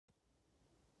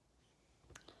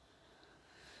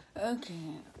Okay.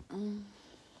 I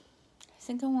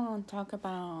think I want to talk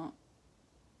about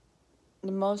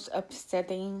the most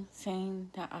upsetting thing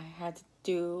that I had to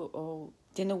do or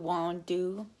didn't want to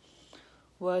do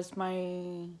was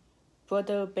my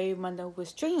brother baby mother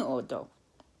restraining order.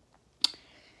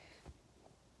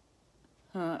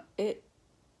 It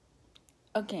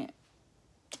okay.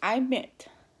 I admit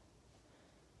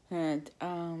that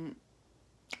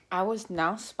I was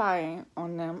not spying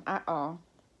on them at all.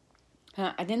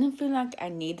 I didn't feel like I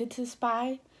needed to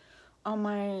spy on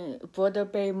my brother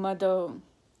baby mother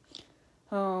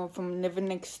from living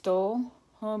next door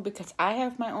because I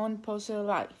have my own personal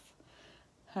life.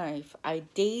 If I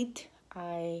date,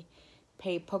 I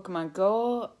play Pokemon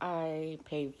Go, I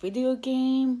play video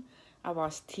game, I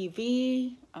watch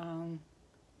TV.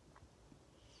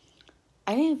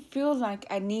 I didn't feel like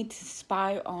I need to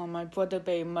spy on my brother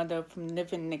baby mother from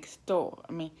living next door.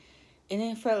 I mean, it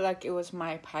didn't feel like it was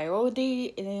my priority.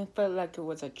 It didn't feel like it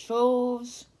was a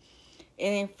chores. It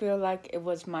didn't feel like it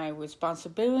was my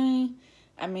responsibility.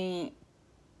 I mean,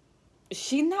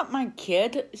 she's not my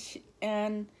kid,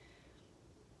 and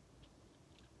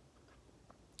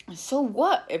so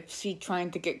what if she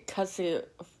trying to get custody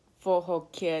for her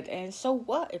kid? And so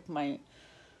what if my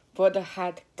brother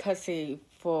had custody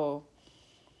for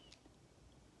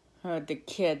the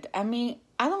kid? I mean,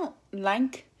 I don't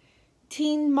like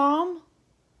teen mom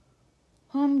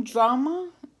drama.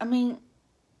 I mean,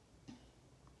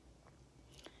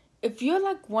 if you're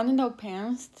like one of those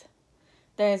parents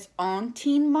that is on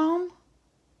teen mom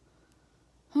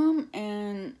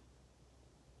and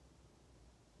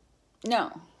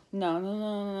no,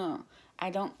 I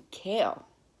don't care.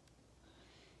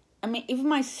 I mean, if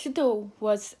my sister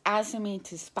was asking me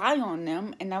to spy on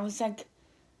them, and I was like,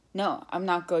 no, I'm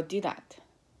not going to do that.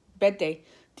 Betty,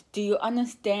 do you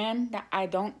understand that I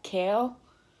don't care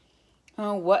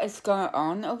what is going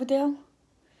on over there?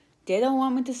 They don't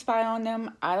want me to spy on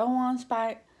them. I don't want to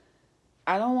spy.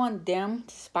 I don't want them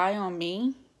to spy on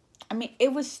me. I mean,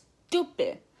 it was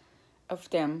stupid of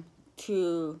them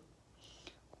to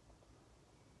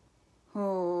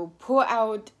pull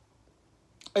out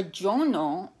a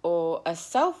journal or a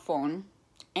cell phone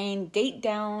and date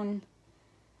down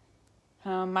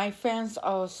my friends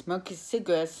are smoking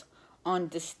cigarettes on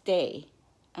this day.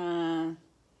 I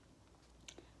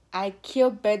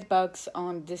killed bedbugs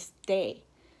on this day.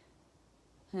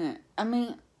 I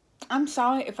mean, I'm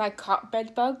sorry if I caught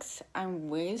bedbugs. I'm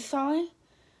really sorry.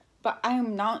 But I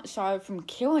am not sorry from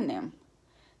killing them.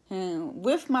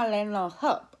 With my landlord's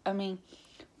help. I mean,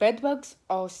 bedbugs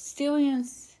are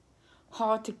serious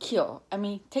hard to kill. I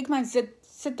mean, take my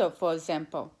sister for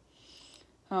example.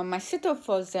 My sister,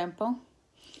 for example,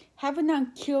 have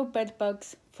not killed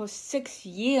bedbugs for 6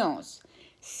 years.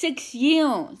 6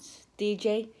 years,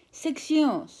 DJ. 6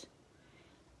 years.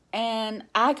 And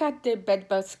I got the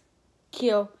bedbugs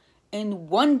killed in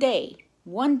 1 day.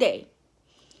 1 day.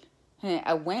 And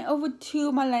I went over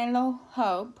to my landlord,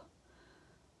 help.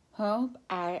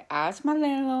 I asked my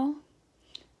landlord.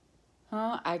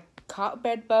 I caught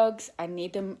bedbugs. I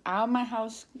need them out of my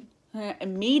house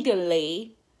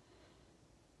immediately.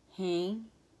 And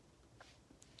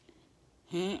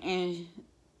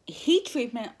heat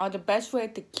treatment are the best way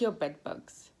to kill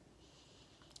bedbugs.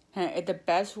 It's the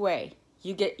best way.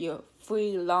 You get your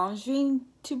free laundry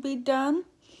to be done.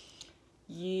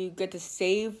 You get to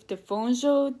save the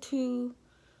furniture to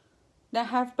that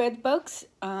have bedbugs.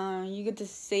 You get to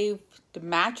save the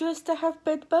mattress that have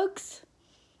bedbugs.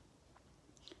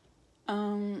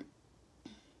 My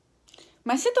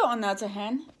sister, on the other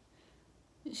hand,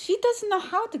 she doesn't know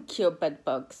how to kill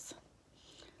bedbugs.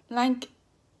 Like,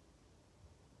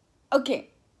 okay,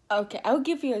 I'll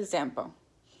give you an example.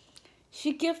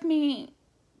 She gave me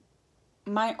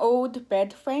my old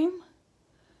bed frame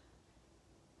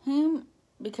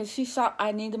because she thought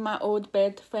I needed my old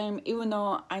bed frame, even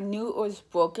though I knew it was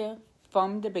broken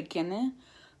from the beginning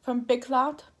from Big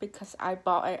Lot because I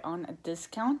bought it on a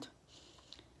discount.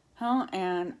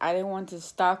 And I didn't want to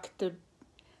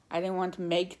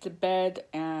make the bed,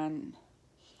 and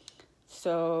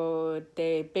so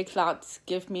the Big Lots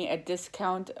give me a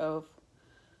discount of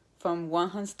from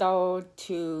 $100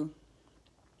 to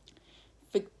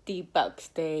 $50.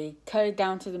 They cut it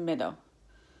down to the middle.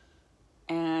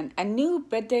 And I knew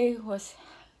Betty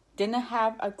didn't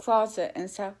have a closet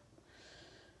inside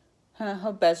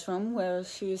her bedroom where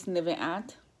she was living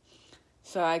at.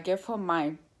 So I gave her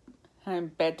her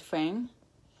bed frame.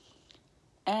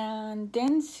 And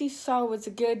then she saw it was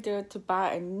a good deal to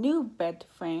buy a new bed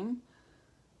frame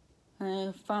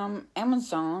from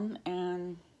Amazon,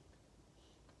 and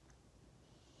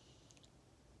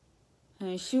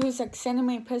she was like sending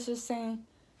me pictures saying,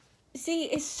 see,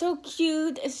 it's so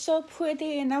cute, it's so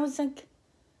pretty, and I was like,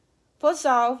 first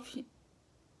off,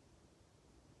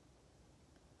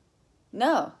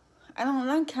 no, I don't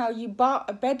like how you bought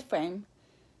a bed frame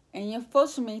and you're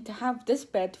forcing me to have this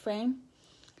bed frame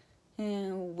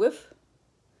and with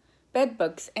bed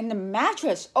bugs and the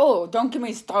mattress. Oh, don't give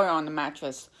me a story on the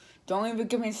mattress. Don't even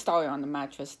give me a story on the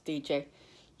mattress, DJ.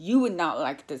 You would not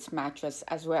like this mattress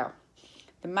as well.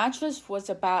 The mattress was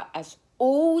about as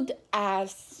old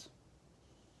as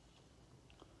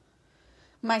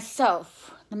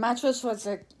myself. The mattress was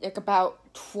like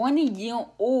about 20 years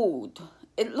old.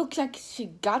 It looked like she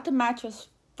got the mattress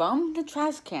from the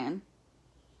trash can.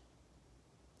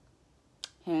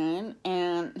 And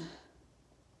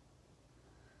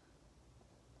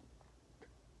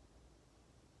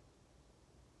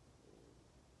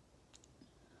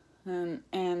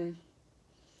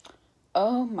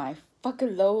oh my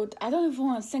fucking Lord, I don't even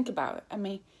want to think about it. I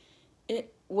mean,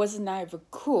 it was not even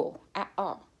cool at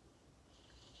all.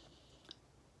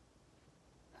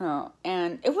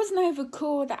 And it was not even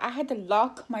cool that I had to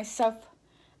lock myself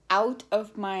out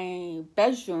of my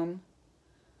bedroom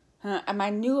at my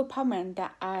new apartment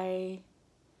that I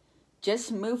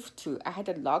just moved to. I had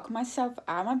to lock myself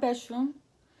out of my bedroom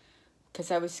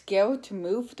because I was scared to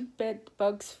move the bed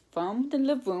bugs from the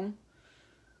living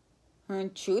room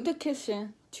to the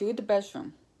kitchen to the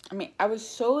bedroom. I mean, I was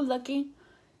so lucky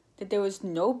that there was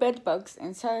no bed bugs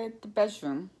inside the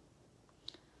bedroom.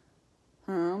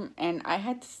 And I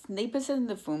had sleepers in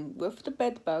the room with the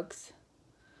bed bugs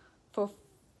for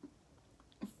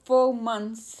 4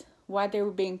 months while they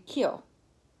were being killed.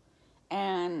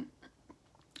 And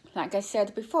like I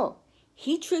said before,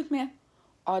 heat treatment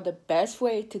are the best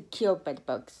way to kill bed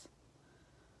bugs.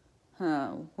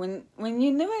 When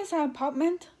you live in an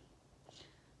apartment,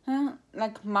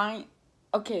 like mine,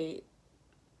 okay,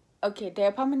 the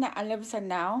apartment that I live in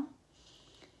now,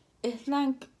 it's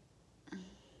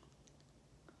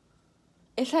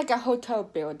like a hotel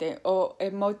building or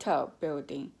a motel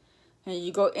building. And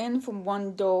you go in from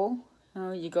one door,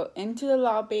 you go into the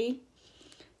lobby,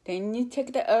 then you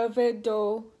take the other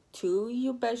door to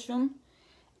your bedroom,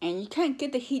 and you can't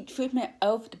get the heat treatment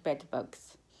of the bed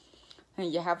bugs.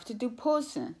 And you have to do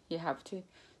poison. You have to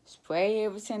spray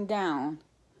everything down,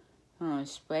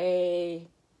 spray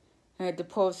the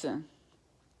poison.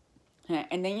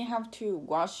 And then you have to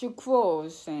wash your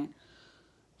clothes and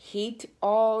heat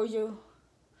all your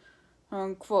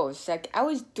clothes. Like, I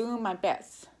was doing my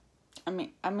best. I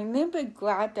mean, I'm a little bit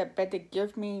glad that Betty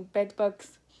gave me bed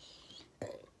bugs.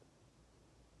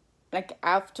 Like,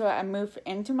 after I moved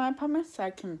into my apartment, so I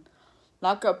can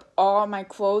lock up all my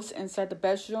clothes inside the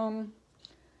bedroom,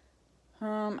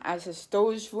 as a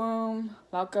storage room,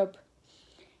 lock up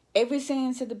everything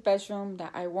inside the bedroom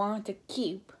that I wanted to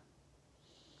keep.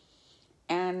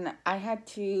 And I had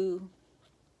to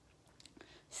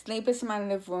sleep in my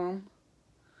living room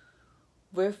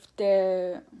with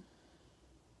the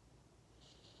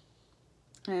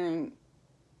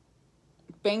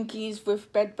bankies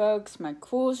with bed bugs, my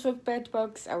clothes with bed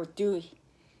bugs. I would do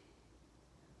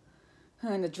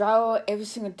in the dryer every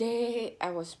single day.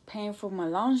 I was paying for my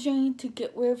laundry to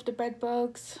get rid of the bed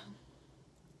bugs.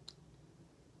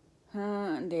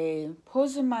 They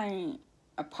poisoned my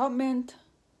apartment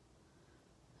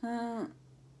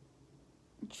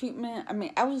treatment. I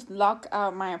mean, I was locked out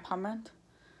of my apartment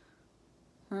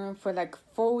for like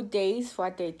 4 days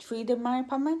while they treated my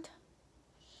apartment.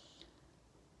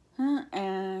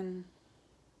 And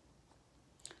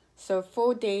so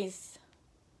 4 days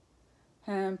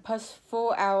plus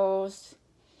 4 hours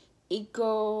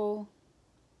equal,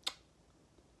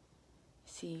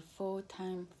 see, 4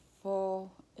 times 4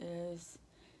 is,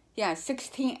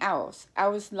 16 hours. I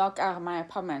was locked out of my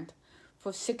apartment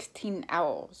for 16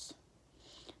 hours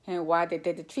and while they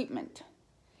did the treatment.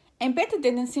 And Betty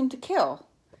didn't seem to kill.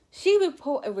 She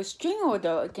reported a restraining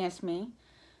order against me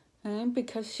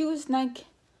because she was like,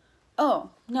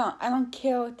 oh, no, I don't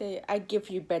care that I give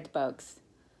you bed bugs.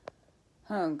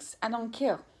 Hugs, I don't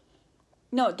care.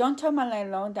 No, don't tell my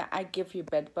landlord that I give you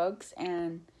bed bugs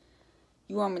and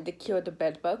you want me to kill the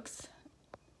bed bugs.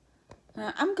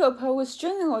 I'm going to put a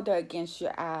restraining order against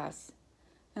your ass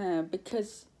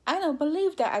because I don't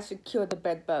believe that I should kill the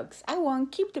bed bugs. I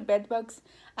want to keep the bed bugs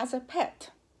as a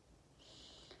pet.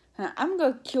 I'm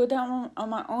going to kill them on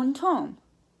my own time.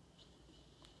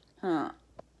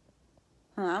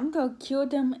 I'm going to kill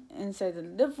them inside the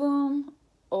living room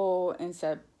or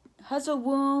inside Huzzle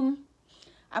room.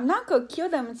 I'm not going to kill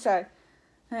them inside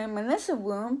Melissa's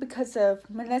room because of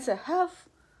Melissa's health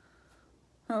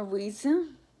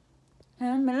reason.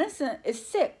 Melissa is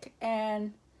sick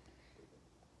and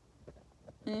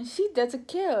And she doesn't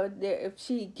care if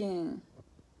she can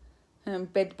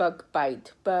bed bug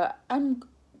bite, but I'm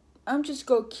just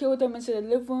gonna kill them inside the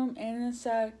living room and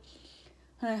inside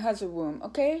her husband's room,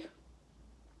 okay?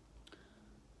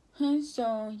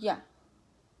 So yeah.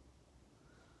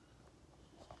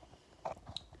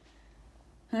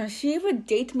 She would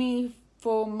date me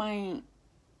for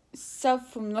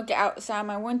myself from looking outside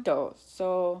my window.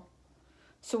 So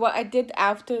what I did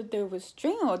after the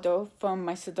restraining order from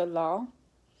my sister-in-law,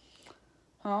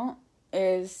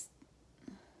 is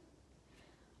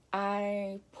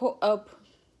I put up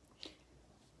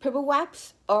paper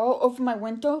wraps all over my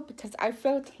window because I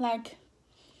felt like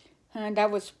that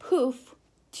was proof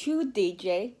to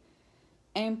DJ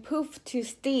and proof to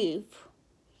Steve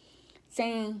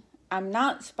saying, I'm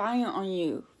not spying on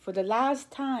you for the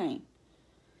last time.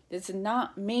 This is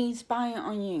not me spying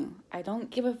on you. I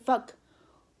don't give a fuck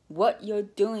what you're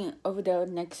doing over there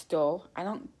next door. I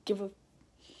don't give a...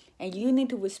 And you need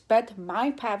to respect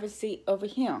my privacy over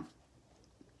here.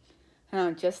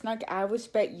 Just like I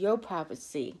respect your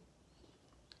privacy.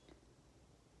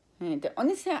 And the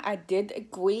only thing I did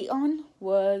agree on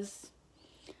was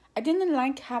I didn't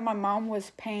like how my mom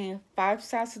was paying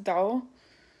 $5,000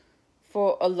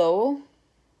 for a loan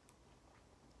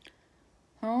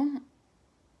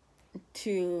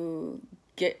to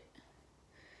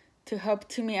help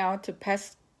Timmy out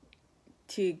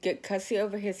to get custody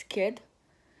over his kid.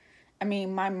 I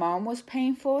mean, my mom was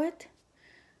paying for it.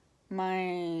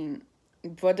 My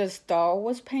brother's doll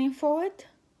was paying for it.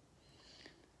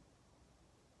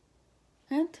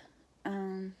 And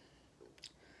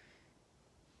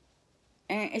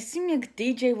it seemed like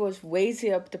DJ was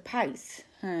raising up the price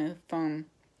from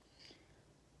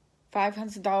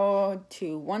 $500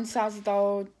 to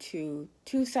 $1,000 to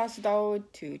 $2,000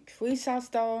 to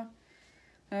 $3,000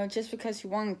 just because he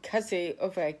wanted custody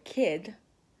over a kid.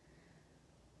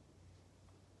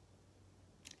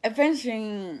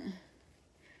 Eventually,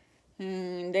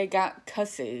 they got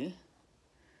custody.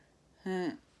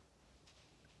 I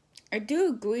do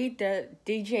agree that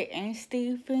DJ and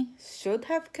Stephen should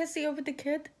have custody over the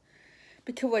kid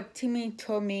because what Timmy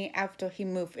told me after he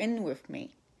moved in with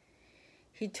me.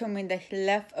 He told me that he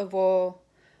left Aurora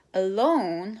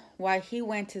alone while he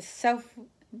went to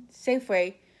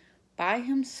Safeway by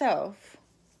himself.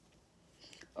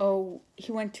 Oh,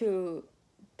 he went to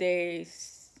the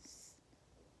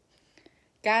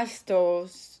gas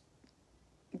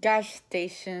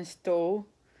station store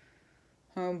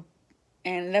and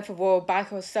left Aurora by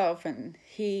herself, and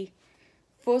he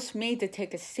forced me to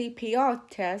take a CPR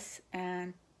test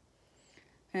and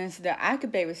so that I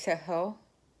could babysit her.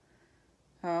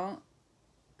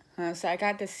 So I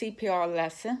got the CPR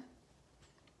lesson.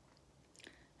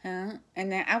 And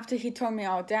then after he told me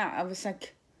all that, I was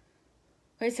like,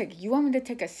 wait a second, you want me to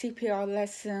take a CPR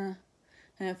lesson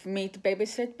for me to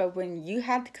babysit, but when you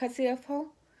had custody of her?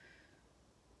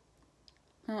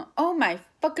 Oh my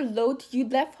fucking lord, you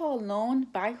left her alone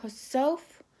by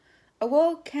herself?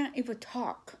 Aurora can't even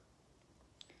talk.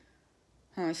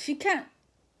 She can't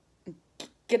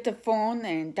get the phone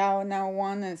and dial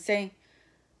 911 and say,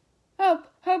 help,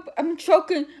 help, I'm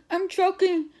choking, I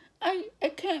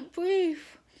can't breathe,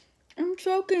 I'm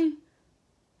choking,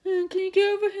 can you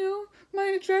get over here,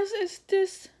 my address is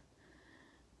this.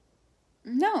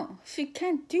 No, she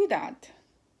can't do that.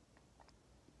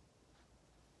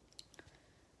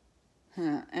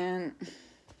 And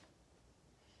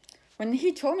when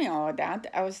he told me all that,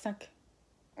 I was like,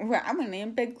 well, I'm a little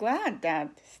bit glad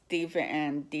that Steven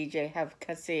and DJ have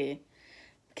custody.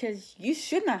 Because you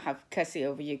should not have custody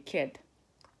over your kid.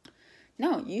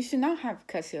 No, you should not have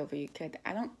custody over your kid.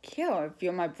 I don't care if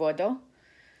you're my brother.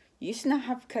 You should not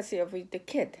have custody over the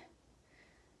kid.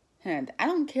 And I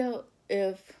don't care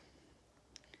if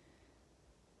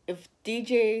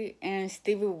DJ and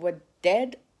Steven were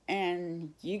dead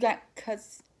and you got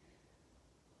custody.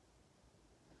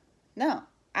 No,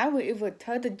 I would even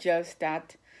tell the judge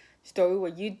that story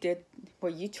what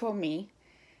you told me,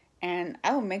 and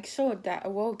I will make sure that I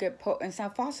will get put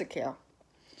inside foster care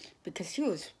because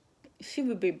she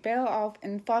would be better off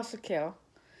in foster care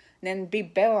than be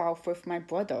better off with my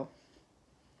brother.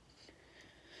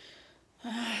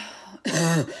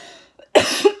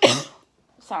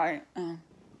 Sorry, I'm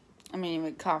eating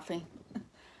with coffee.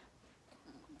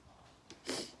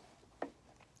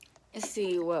 Let's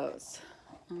see what else.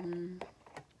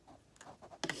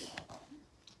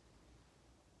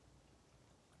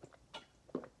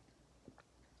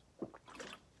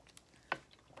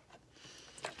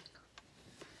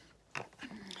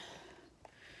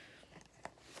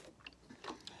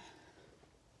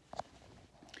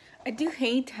 I do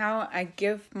hate how I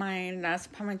give my last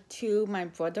apartment to my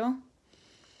brother,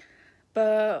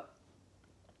 but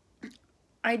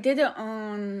I did it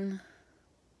on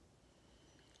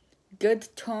good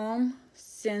term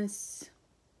since.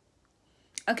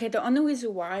 Okay, the only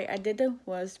reason why I did it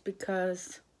was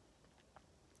because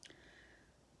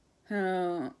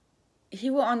he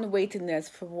was on the waiting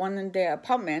list for one of their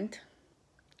apartment.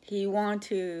 He wanted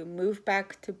to move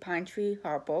back to Pine Tree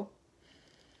Harbor,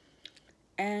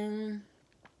 and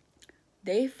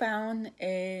they found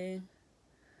the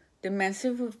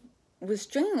massive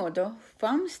restraining order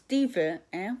from Steven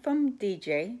and from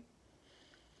DJ.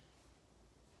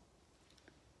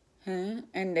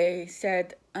 And they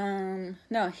said,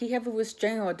 no, he have a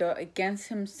restraining order against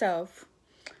himself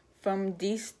from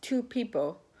these two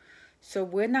people. So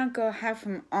we're not going to have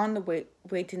him on the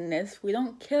waiting list. We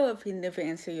don't care if he lives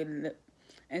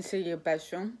inside your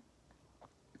bedroom.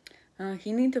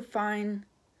 He need to find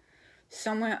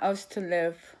somewhere else to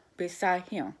live beside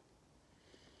him.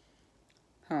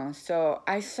 So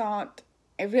I thought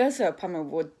every other apartment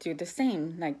would do the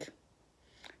same, like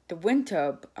the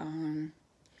Winter,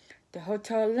 the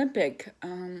Hotel Olympic,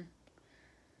 and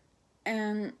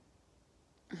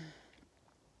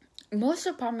most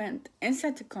apartments in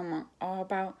Tacoma are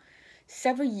about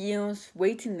 7 years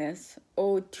waiting list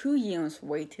or 2 years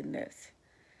waiting list.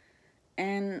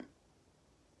 And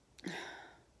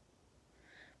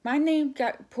my name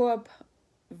got put up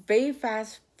very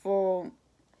fast for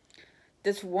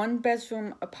this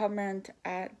 1-bedroom apartment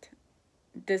at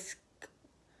this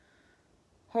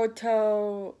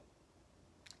hotel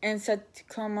in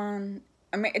Tacoma.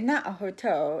 I mean, it's not a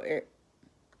hotel. It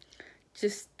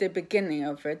just the beginning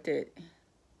of it.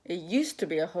 It used to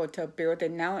be a hotel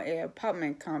building, now an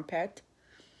apartment complex.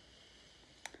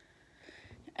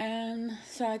 And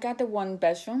so I got the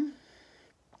 1-bedroom.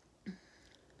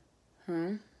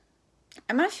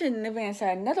 I'm actually living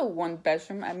inside another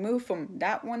 1-bedroom. I moved from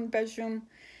that 1-bedroom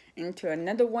into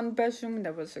another 1-bedroom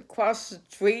that was across the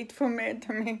street from it.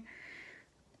 I mean,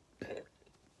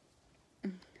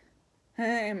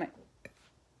 and my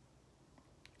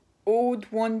old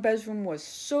 1-bedroom was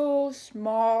so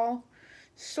small,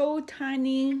 so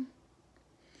tiny.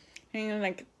 And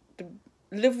like the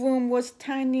living room was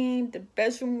tiny, the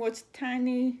bedroom was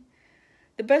tiny.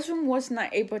 The bedroom was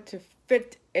not able to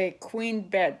fit a queen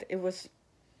bed. It was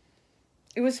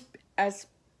as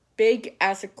big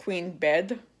as a queen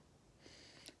bed.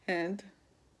 And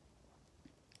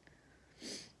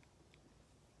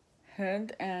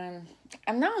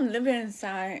I'm now living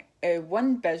inside a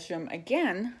 1-bedroom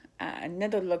again at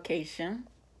another location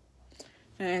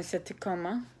in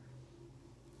Tacoma.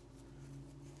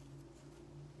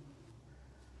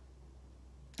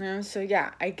 So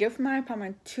yeah, I give my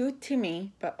apartment to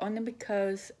Timmy, but only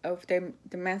because of the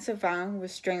massive violent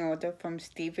restraining order from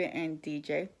Steven and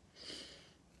DJ.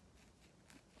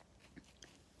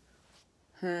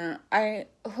 I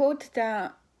heard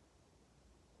that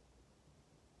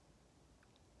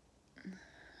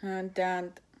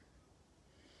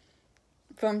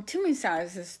from Timmy's side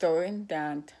of the story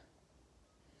that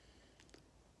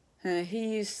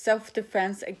he used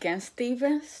self-defense against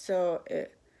Steven, so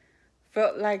it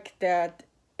felt like that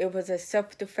it was a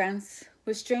self-defense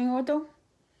restraining order.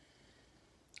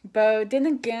 But then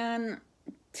again,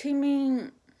 Timmy,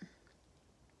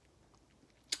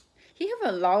 he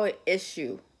have a lot of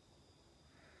issue.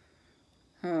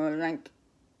 Like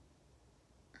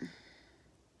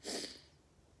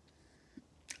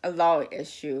a lot of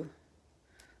issue.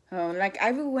 Like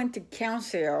I went to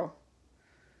counsel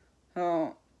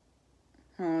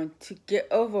to get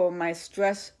over my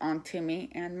stress on Timmy,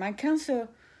 and my counselor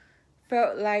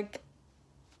felt like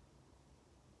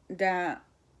that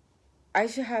I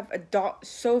should have adult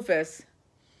service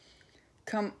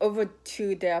come over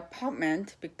to the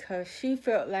apartment because she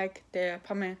felt like the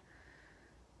apartment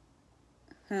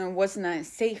was not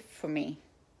safe for me,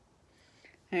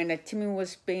 and that Timmy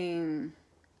was being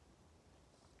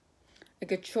a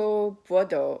control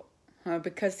brother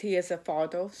because he is a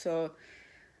father. So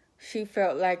she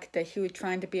felt like that he was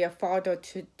trying to be a father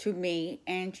to me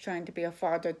and trying to be a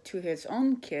father to his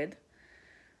own kid.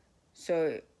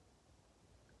 So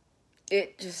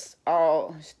it just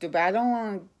all stupid. I don't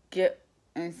want to get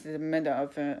into the middle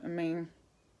of it. I mean,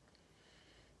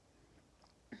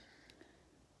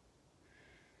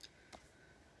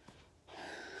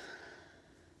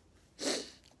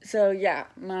 so yeah,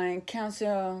 my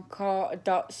counselor called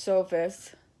adult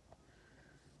service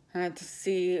to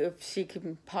see if she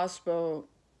could possibly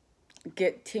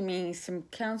get Timmy some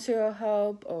counselor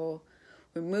help or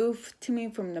remove Timmy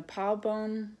from the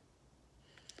problem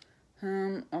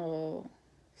or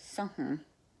something.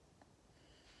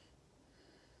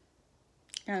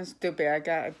 Kind of stupid. I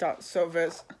got adult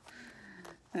service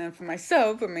for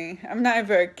myself. I mean, I'm not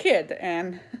even a kid,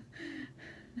 and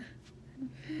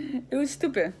it was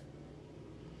stupid.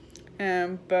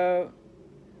 But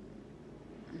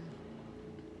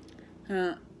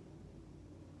and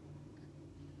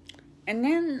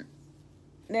then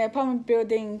the apartment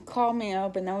building called me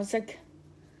up, and I was like,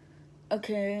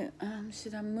 okay,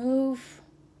 should I move?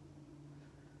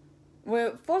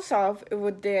 Well, first off, it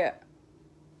was the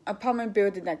apartment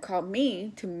building that called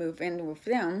me to move in with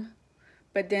them,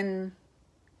 but then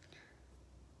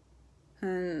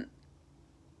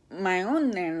my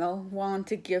own landlord wanted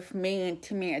to give me and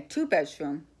Timmy a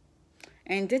 2-bedroom,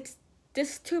 and this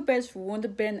 2-bedroom would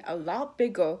have been a lot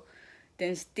bigger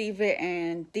than Steven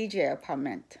and DJ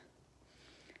apartment,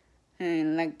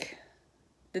 and like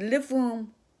the living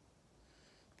room.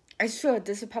 I swear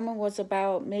this apartment was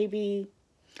about maybe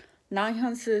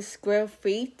 900 square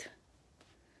feet.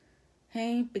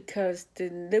 Hey, because the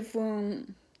living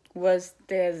room was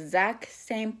the exact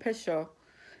same picture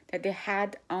that they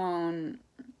had on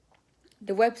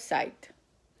the website.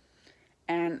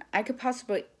 And I could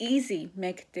possibly easily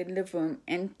make the living room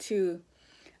into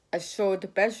a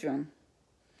short bedroom.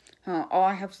 All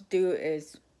I have to do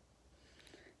is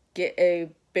get a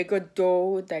bigger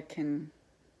door that can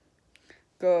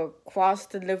go across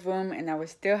the living room, and I would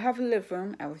still have a living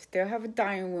room. I would still have a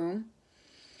dining room.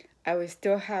 I would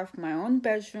still have my own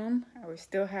bedroom. I would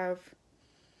still have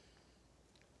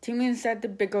Timmy inside the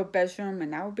bigger bedroom,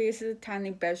 and I would be in the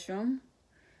tiny bedroom.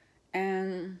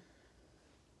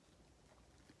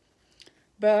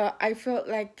 But I felt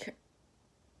like,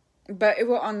 but it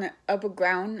was on the upper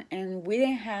ground, and we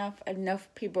didn't have enough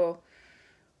people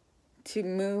to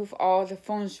move all the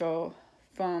furniture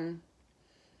from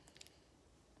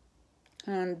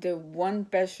the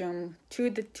 1-bedroom to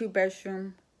the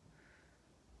 2-bedroom.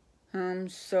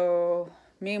 So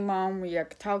me and Mom, we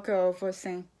talked over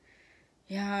saying,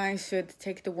 yeah, I should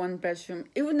take the 1-bedroom.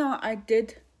 Even though I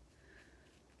did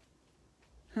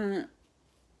I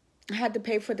had to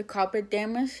pay for the carpet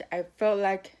damage, I felt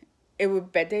like it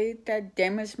would better that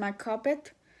damage my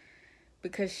carpet,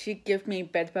 because she gave me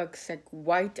bedbugs like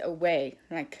right away,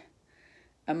 like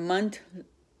a month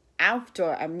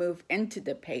after I moved into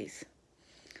the place.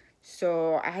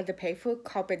 So I had to pay for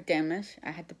carpet damage.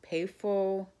 I had to pay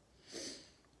for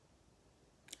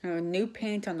new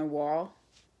paint on the wall.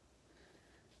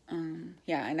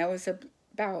 Yeah, and that was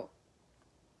about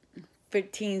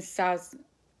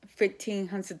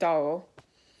 $1,500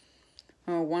 or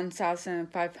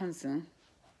 $1,500.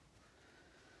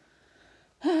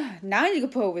 Now you can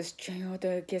put a restraining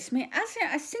order against me. Actually,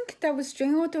 I think that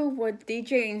restraining order what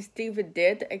DJ and Steven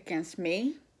did against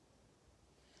me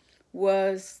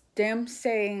was them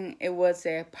saying it was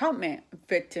an apartment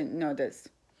eviction notice.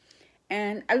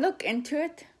 And I looked into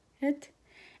it,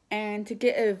 and to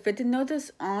get a eviction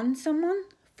notice on someone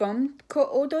from court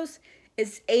orders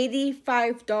is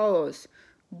 $85.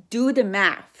 Do the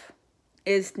math.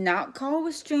 It's not called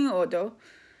restraining order.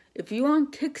 If you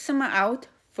want to kick someone out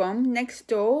from next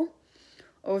door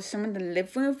or someone that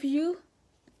live with you,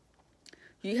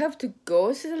 you have to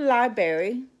go to the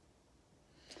library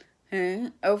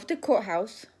of the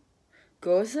courthouse.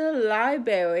 Go to the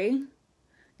library.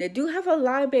 They do have a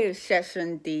library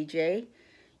session, DJ.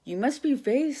 You must be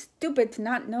very stupid to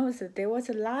not know that there was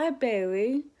a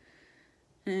library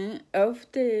of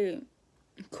the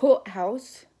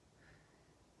courthouse.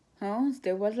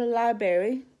 There was a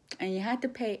library, and you had to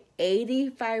pay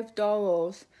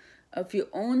 $85 of your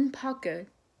own pocket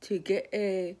to get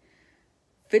a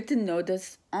written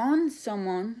notice on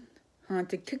someone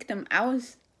to kick them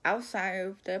outside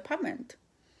of the apartment.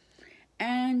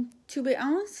 And to be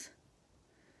honest,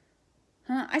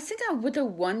 I think I would have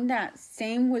won that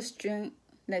same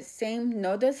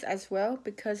notice as well,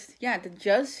 because yeah, the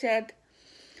judge said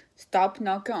stop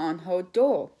knocking on her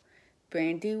door.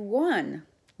 Brandy won.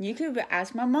 You could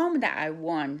ask my mom that I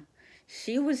won.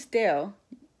 She was there.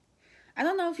 I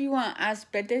don't know if you want to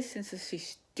ask Betty, since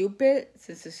she's stupid,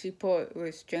 since she put a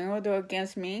restraining order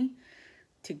against me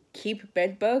to keep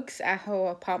bed bugs at her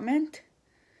apartment.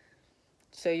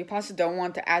 So you possibly don't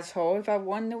want to ask her if I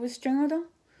won the restraining order.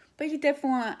 But you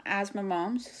definitely want to ask my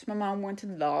mom, since my mom went to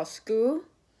law school.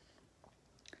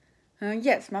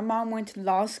 Yes, my mom went to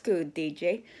law school,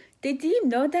 DJ. Did you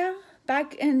know that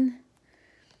back in...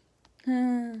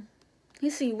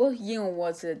 let's see, what year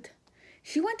was it?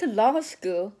 She went to law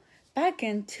school back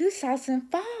in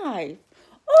 2005.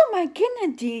 Oh my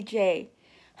goodness, DJ.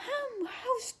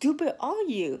 How stupid are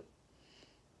you?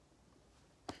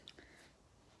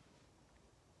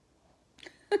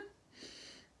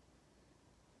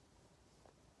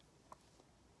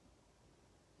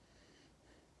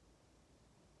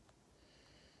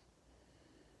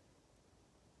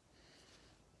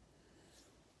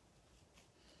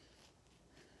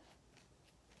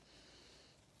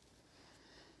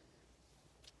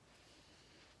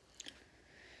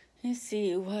 Let's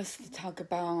see what else to talk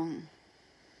about.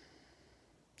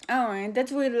 Oh, and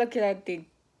that's what we look at. The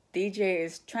DJ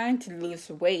is trying to lose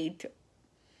weight.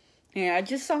 Yeah, I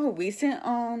just saw her recent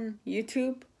on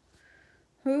YouTube,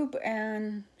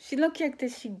 and she looked like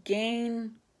that she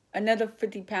gained another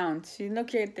 50 pounds. She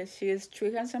looked like that she is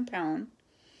 300 pounds.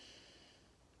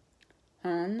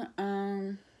 I'm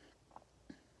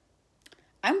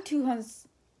 200.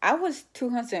 I was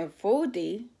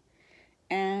 240,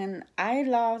 and I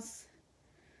lost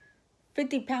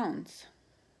 50 pounds.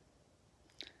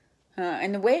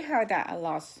 And the way how that I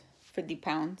lost 50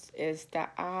 pounds is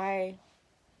that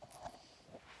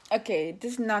okay,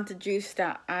 this is not the juice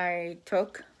that I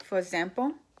took, for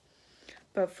example.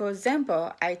 But for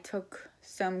example, I took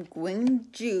some green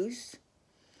juice.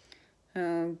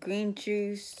 Green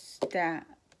juice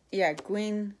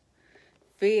green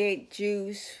V8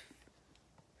 juice.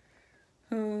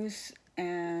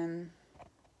 And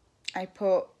I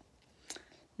put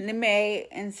lemonade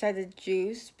inside the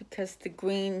juice because the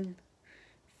green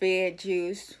V8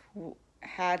 juice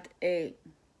had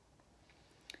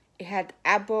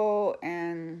apple,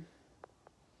 and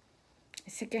I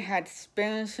think it had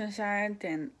spinach inside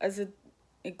and other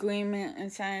ingredient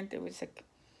inside. There was like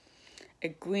a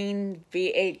green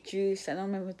V8 juice. I don't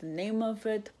remember the name of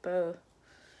it, but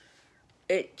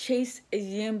it tastes a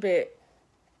little bit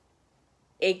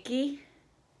icky.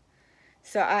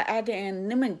 So I added in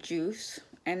lemon juice,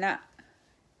 and that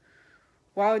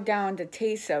watered down the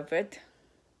taste of it.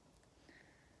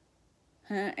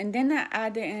 And then I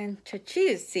added in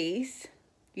tortilla seeds,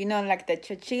 like the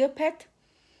tortilla pet.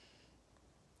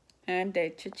 And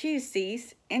the tortilla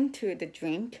seeds into the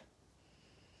drink.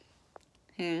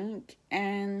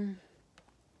 And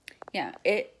yeah,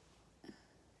 it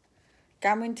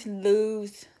got me to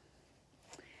lose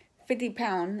 50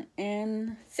 pounds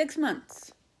in 6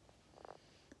 months.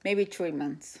 Maybe 3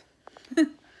 months.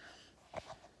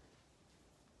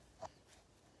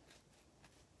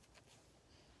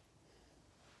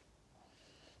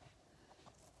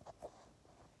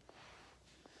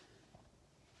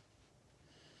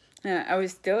 I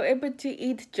was still able to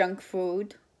eat junk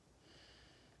food.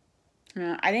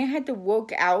 I didn't have to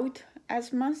work out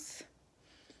as much.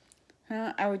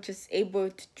 I was just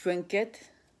able to drink it.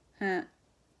 And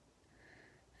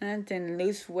then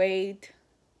lose weight.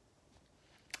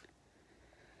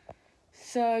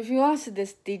 So if you ask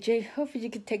this DJ, hopefully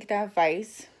you could take that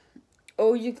advice.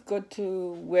 Or you could go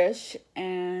to Wish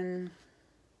and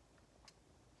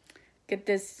get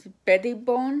this belly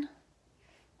bone.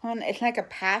 It's like a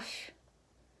patch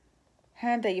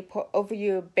that you put over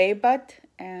your belly button,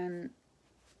 and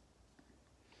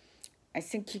I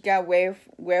think you gotta wear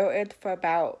it for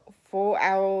about 4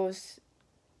 hours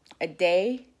a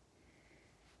day.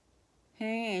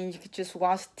 And you could just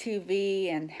watch TV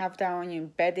and have that on your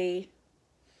belly.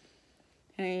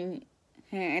 And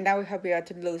that will help you out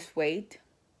to lose weight.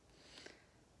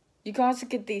 You can also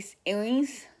get these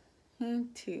earrings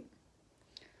to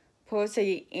put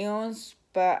your earrings.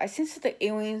 But I think the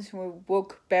earrings will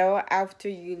work better after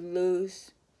you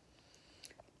lose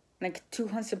like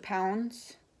 200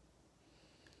 pounds.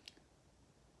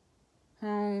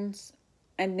 And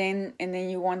then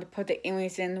you want to put the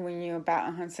earrings in when you're about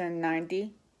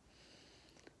 190.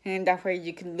 And that way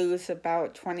you can lose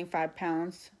about 25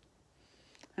 pounds.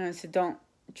 So don't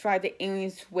try the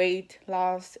earrings weight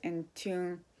loss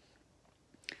until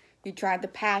you try the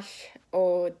patch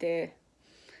or the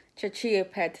tortilla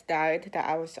pet diet that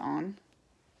I was on.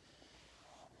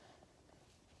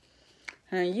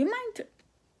 You might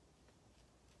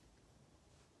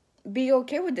be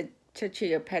okay with the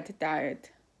tortilla pet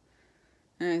diet.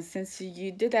 Since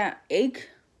you did that egg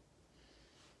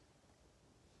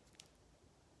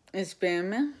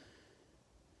experiment.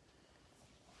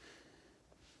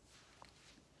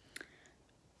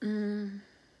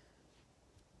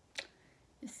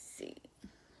 Let's see.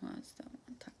 What else do I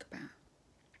want to talk about?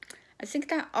 I think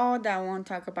that's all that I want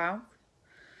to talk about.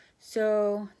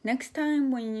 So next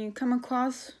time when you come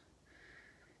across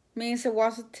me in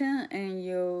Washington and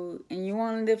you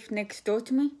want to live next door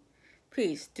to me,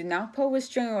 please do not put a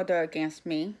restraining order against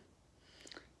me.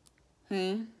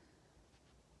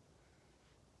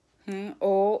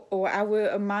 Or I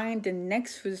will remind the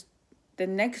next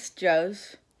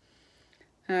judge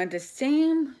the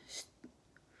same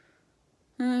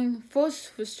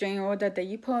first restraining order that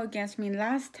you put against me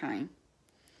last time.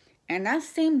 And that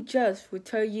same judge will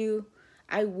tell you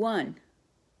I won.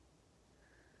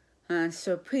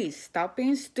 So please stop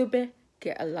being stupid.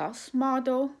 Get a lot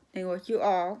smarter than what you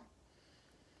are.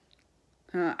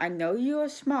 I know you are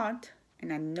smart,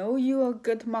 and I know you are a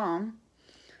good mom.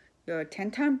 You're a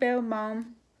 10 times better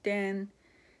mom than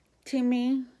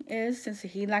Timmy is, since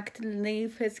he likes to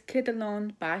leave his kid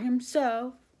alone by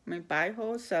himself, by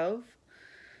herself,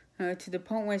 to the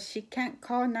point where she can't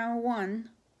call 911.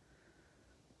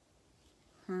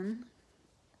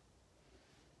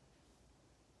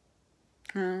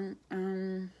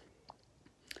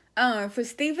 For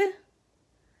Steven,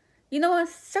 you know what?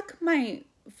 Suck my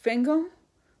finger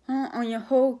on your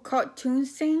whole cartoon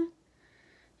scene.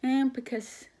 And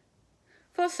because,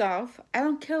 first off, I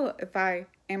don't care if I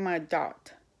am an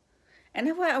adult. And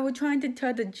that's what I was trying to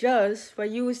tell the judge, where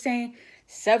you were saying,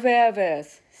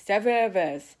 self-evidence.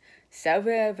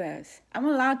 I'm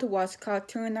allowed to watch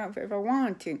cartoon if I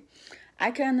want to.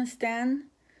 I can understand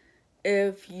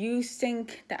if you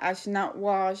think that I should not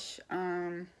watch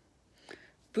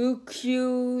Boo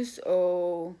Q's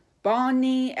or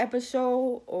Barney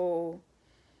episode, or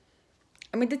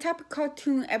the type of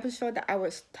cartoon episode that I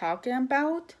was talking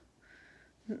about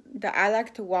that I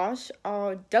like to watch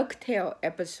are DuckTale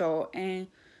episode and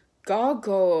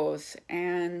Gargoyles,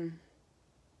 and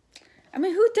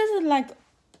who doesn't like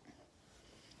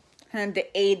the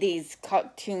 80s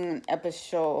cartoon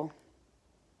episode?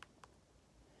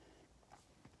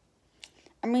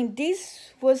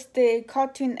 This was the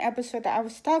cartoon episode that I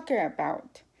was talking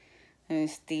about,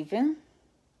 Steven.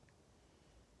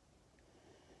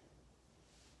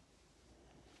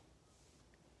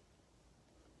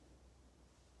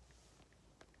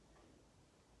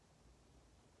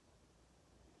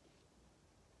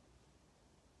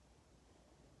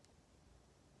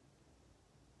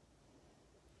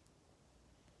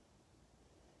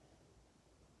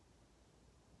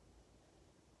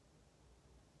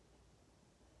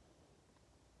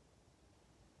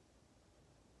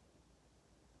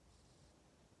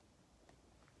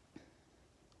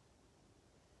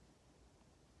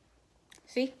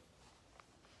 See?